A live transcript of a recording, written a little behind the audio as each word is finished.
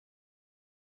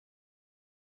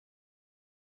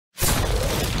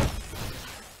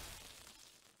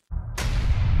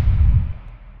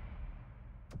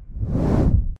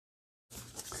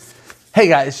Hey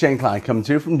guys, Shane Klein coming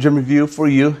to you from Gym Review for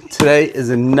you. Today is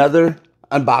another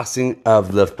unboxing of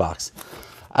LiftBox.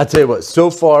 I tell you what, so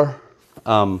far,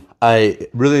 I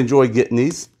really enjoy getting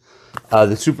these.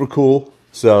 They're super cool.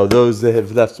 So those that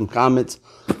have left some comments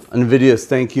on the videos,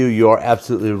 thank you. You are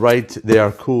absolutely right. They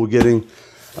are cool getting.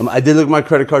 I did look at my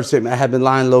credit card statement. I have been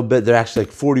lying a little bit. They're actually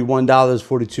like $41,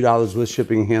 $42 with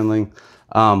shipping and handling.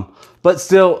 But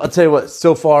still, I'll tell you what,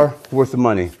 so far, worth the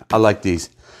money. I like these.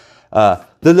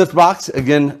 The LiftBox,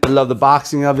 again, I love the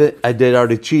boxing of it. I did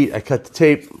already cheat. I cut the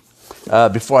tape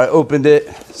before I opened it.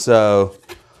 So,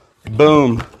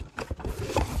 boom.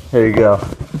 There you go.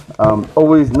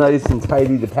 Always nice and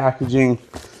tidy, the packaging.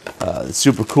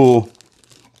 Super cool.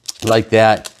 Like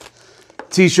that.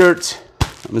 T-shirts,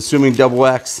 I'm assuming double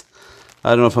X.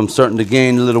 I don't know if I'm starting to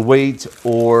gain a little weight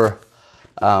or,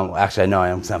 actually I know I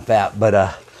am because I'm fat,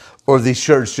 but, or these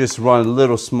shirts just run a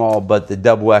little small, but the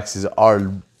double X's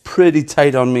are pretty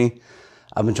tight on me.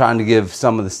 I've been trying to give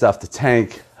some of the stuff to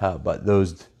Tank, but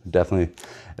those are definitely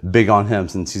big on him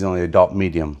since he's only adult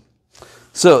medium.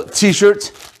 So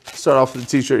t-shirts, start off with the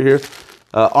t-shirt here.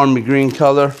 Army green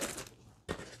color.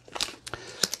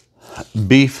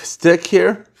 Beef stick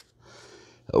here.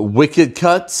 Wicked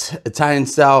Cuts, Italian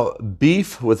style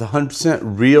beef with 100%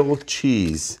 real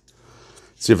cheese.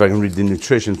 See if I can read the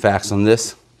nutrition facts on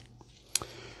this.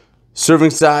 Serving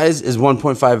size is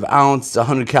 1.5 ounce,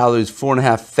 100 calories,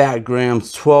 4.5 fat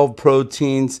grams, 12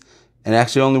 proteins, and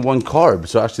actually only 1 carb.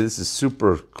 So actually this is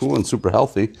super cool and super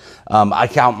healthy. I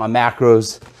count my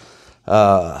macros.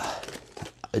 I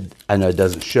know it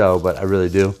doesn't show, but I really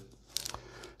do.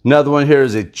 Another one here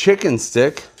is a chicken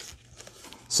stick.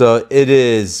 So it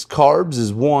is carbs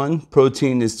is 1,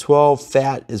 protein is 12,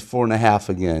 fat is 4.5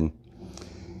 again.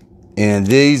 And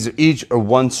these each are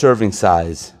 1 serving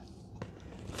size.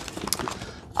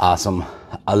 Awesome.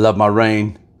 I love my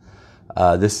Rain.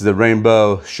 This is the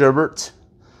Rainbow Sherbet.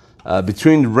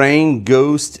 Between Rain,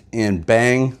 Ghost, and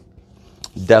Bang,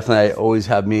 definitely I always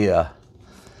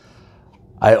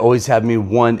have me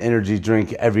one energy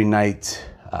drink every night.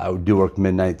 I do work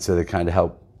midnight, so they kind of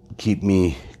help keep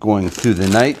me going through the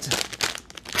night.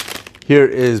 Here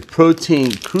is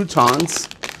protein croutons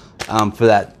for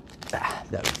that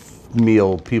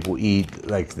meal people eat,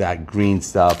 like that green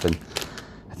stuff, and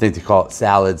I think they call it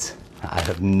salads. I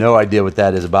have no idea what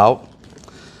that is about.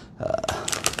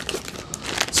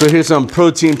 So here's some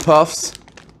protein puffs.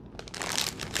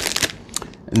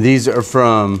 And these are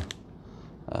from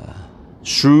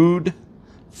Shrewd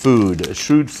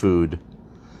Food.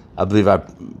 I believe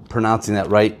I'm pronouncing that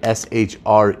right.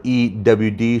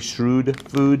 S-H-R-E-W-D, Shrewd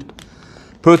Food.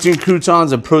 Protein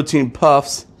croutons and protein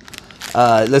puffs.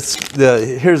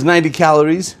 Here's 90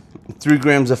 calories, 3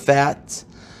 grams of fat,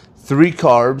 3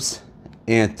 carbs,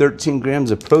 and 13 grams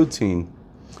of protein.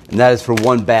 And that is for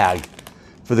 1 bag.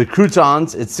 For the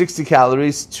croutons, it's 60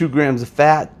 calories, 2 grams of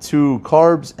fat, 2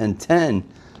 carbs, and 10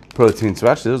 protein. So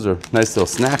actually, those are nice little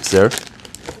snacks there.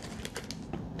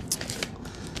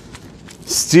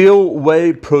 Steel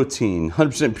whey protein,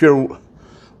 100% pure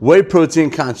whey protein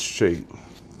concentrate.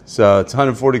 So it's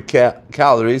 140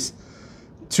 calories,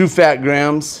 2 fat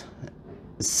grams,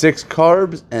 6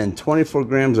 carbs, and 24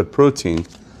 grams of protein.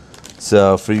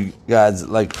 So for you guys that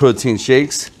like protein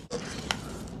shakes,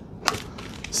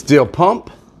 Steel Pump,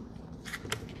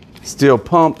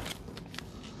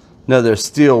 another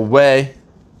Steel Whey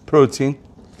protein.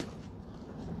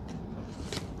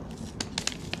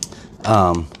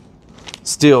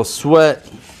 Steel Sweat,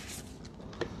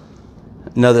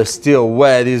 another Steel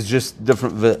Whey. These are just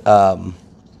different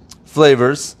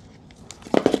flavors.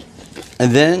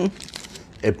 And then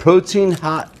a protein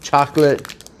hot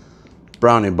chocolate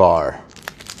brownie bar.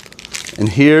 And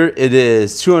here it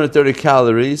is 230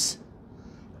 calories,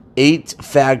 8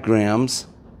 fat grams,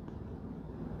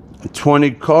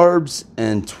 20 carbs,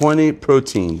 and 20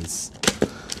 proteins.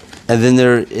 And then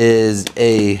there is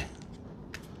a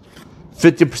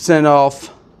 50%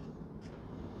 off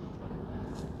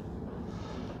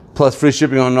plus free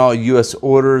shipping on all US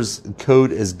orders.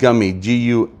 Code is GUMMY,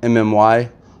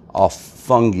 G-U-M-M-Y, off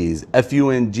Fungies,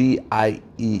 F-U-N-G-I-E-S.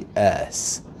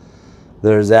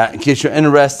 There's that in case you're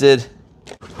interested.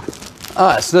 All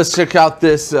right, so let's check out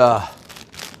this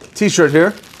t-shirt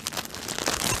here.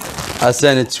 I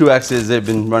sent in 2X's. They've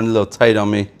been running a little tight on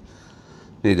me.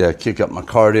 Need to kick up my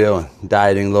cardio and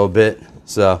dieting a little bit.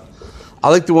 So I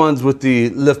like the ones with the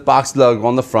LiftBox logo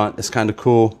on the front. It's kind of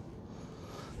cool.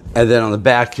 And then on the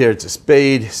back here, it's a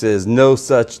spade. It says no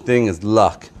such thing as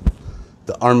luck.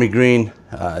 The Army green.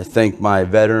 I thank my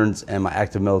veterans and my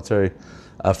active military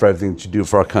for everything that you do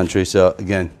for our country. So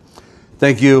again,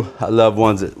 thank you. I love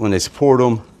ones that when they support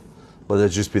them, whether it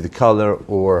just be the color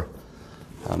or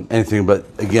anything. But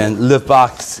again,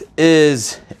 LiftBox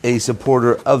is a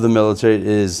supporter of the military. It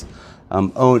is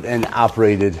owned and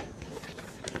operated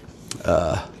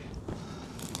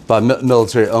by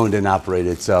military owned and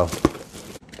operated. So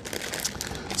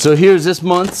here's this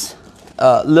month's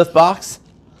LiftBox.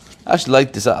 I actually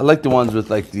like this. I like the ones with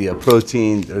like the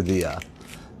protein or the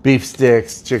beef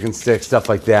sticks, chicken sticks, stuff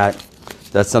like that.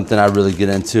 That's something I really get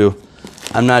into.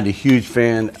 I'm not a huge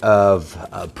fan of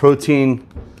protein,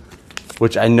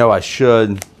 which I know I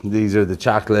should. These are the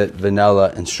chocolate,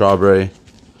 vanilla, and strawberry.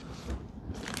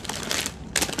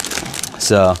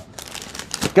 So,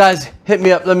 guys, hit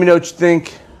me up. Let me know what you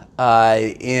think.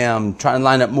 I am trying to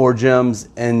line up more gyms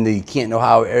in the Canton,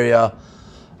 Ohio area,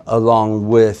 along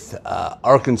with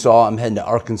Arkansas. I'm heading to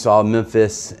Arkansas,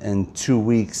 Memphis in 2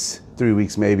 weeks, 3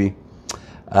 weeks maybe.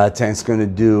 Tank's going to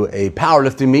do a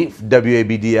powerlifting meet for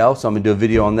WABDL, so I'm going to do a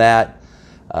video on that.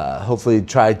 Hopefully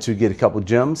try to get a couple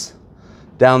gyms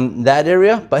down that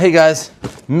area. But hey guys,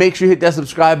 make sure you hit that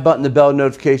subscribe button, the bell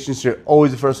notifications, so you're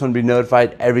always the first one to be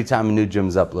notified every time a new gym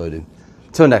is uploaded.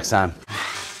 Until next time.